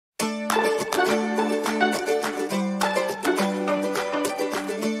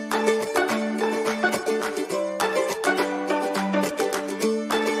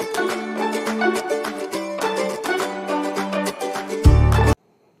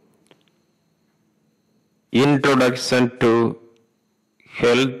Introduction to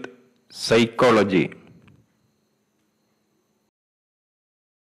Health Psychology.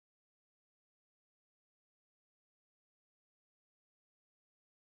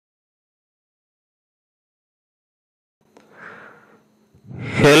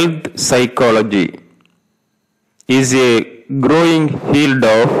 Health psychology is a growing field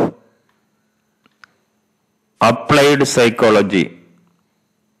of applied psychology.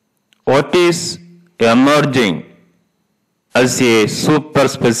 What is emerging as a super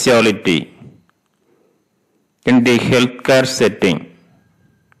specialty in the healthcare setting?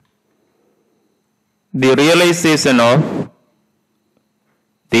 The realization of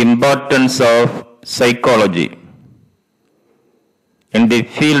the importance of psychology in the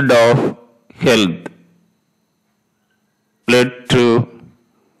field of health led to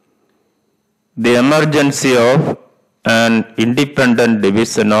the emergence of an independent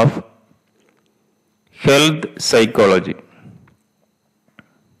division of health psychology.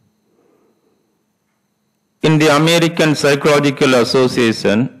 In the American Psychological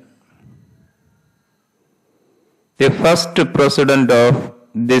Association, the first president of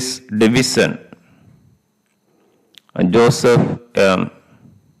this division, Joseph M.,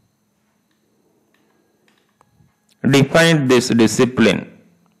 defined this discipline,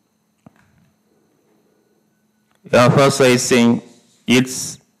 emphasizing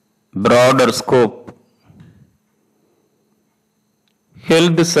its broader scope.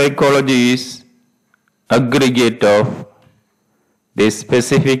 Health psychology is aggregate of the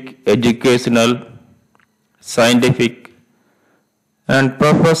specific educational, scientific, and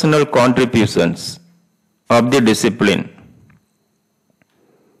professional contributions of the discipline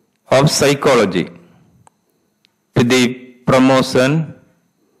of psychology to the promotion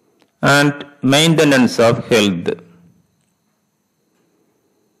and maintenance of health.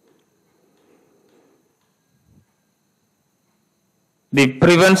 The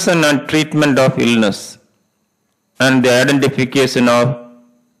prevention and treatment of illness and the identification of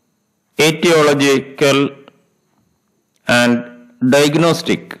etiological and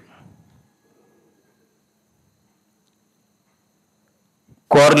diagnostic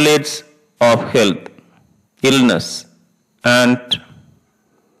correlates of health, illness, and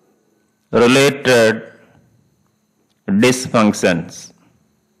related dysfunctions.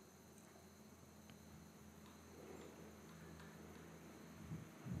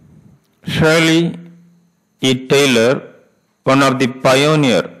 Shirley E. Taylor, one of the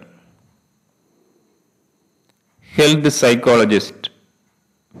pioneer health psychologists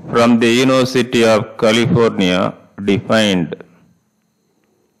from the University of California, defined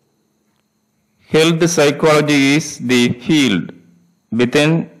health psychology is the field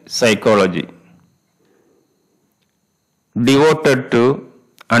within psychology devoted to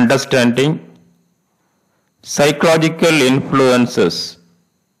understanding psychological influences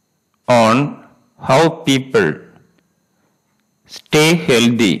on how people stay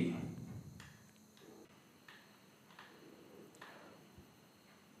healthy,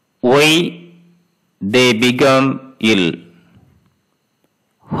 why they become ill,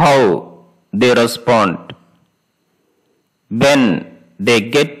 how they respond when they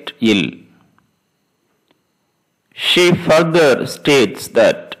get ill. She further states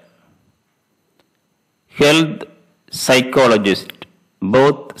that health psychologists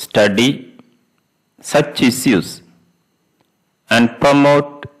both study such issues and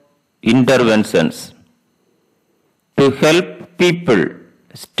promote interventions to help people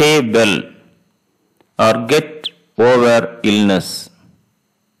stay well or get over illness.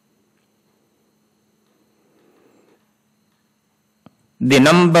 The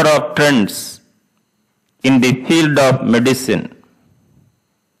number of trends in the field of medicine,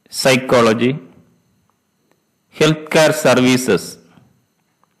 psychology, healthcare services,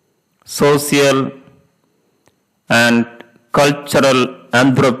 social and cultural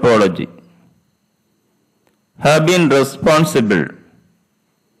anthropology have been responsible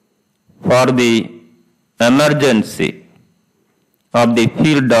for the emergence of the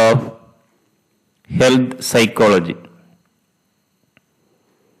field of health psychology.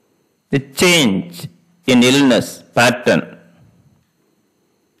 The change in illness pattern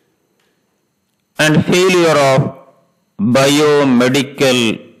and failure of biomedical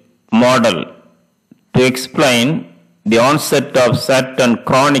model to explain the onset of certain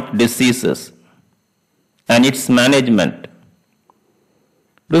chronic diseases and its management.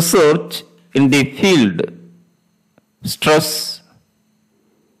 Research in the field stress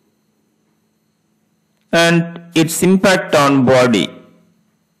and its impact on body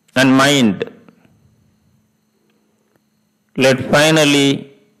and mind led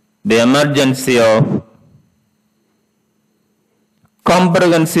finally the emergence of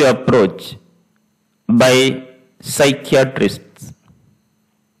comprehensive approach by psychiatrists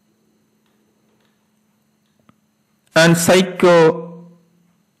and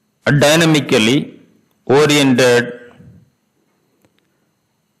psychodynamically oriented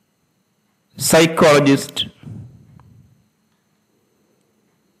psychologists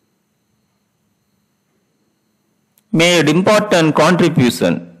made important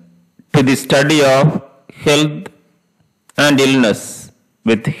contribution to the study of health and illness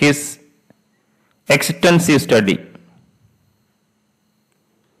with his extensive study.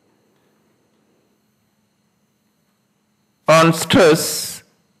 On stress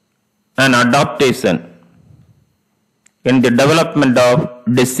and adaptation in the development of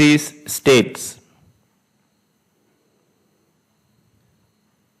disease states.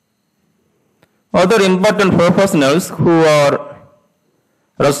 Other important professionals who are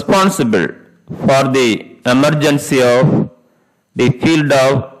responsible for the emergence of the field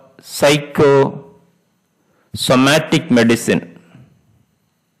of psychosomatic medicine.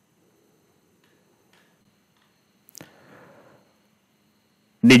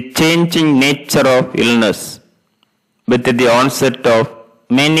 The changing nature of illness with the onset of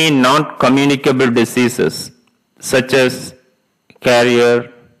many non-communicable diseases such as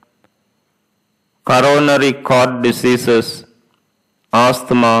carrier, coronary heart diseases,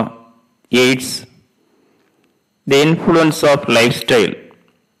 asthma, AIDS, the influence of lifestyle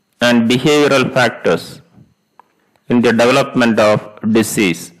and behavioral factors in the development of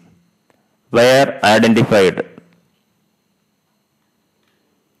disease were identified.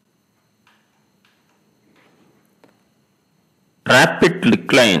 Rapid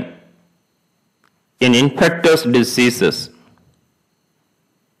decline in infectious diseases,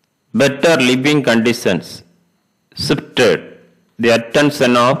 better living conditions shifted the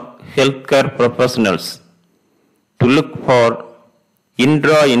attention of healthcare professionals to look for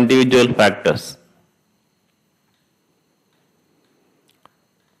intra-individual factors.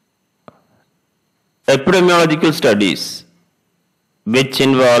 Epidemiological studies, which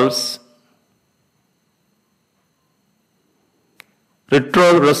involves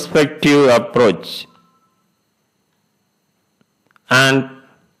retrospective approach and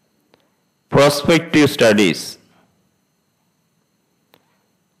prospective studies,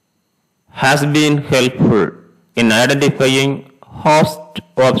 has been helpful in identifying host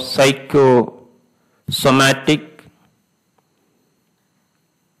of psychosomatic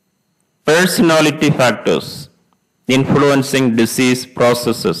personality factors influencing disease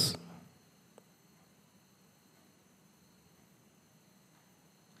processes.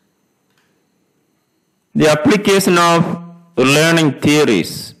 The application of learning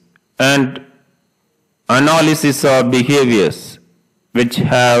theories and analysis of behaviors which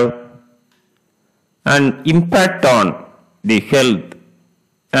have an impact on the health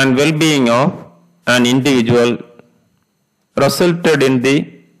and well-being of an individual resulted in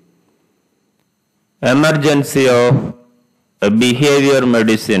the emergence of behavior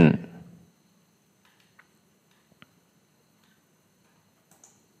medicine.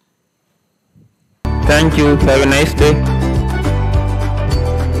 Thank you. Have a nice day.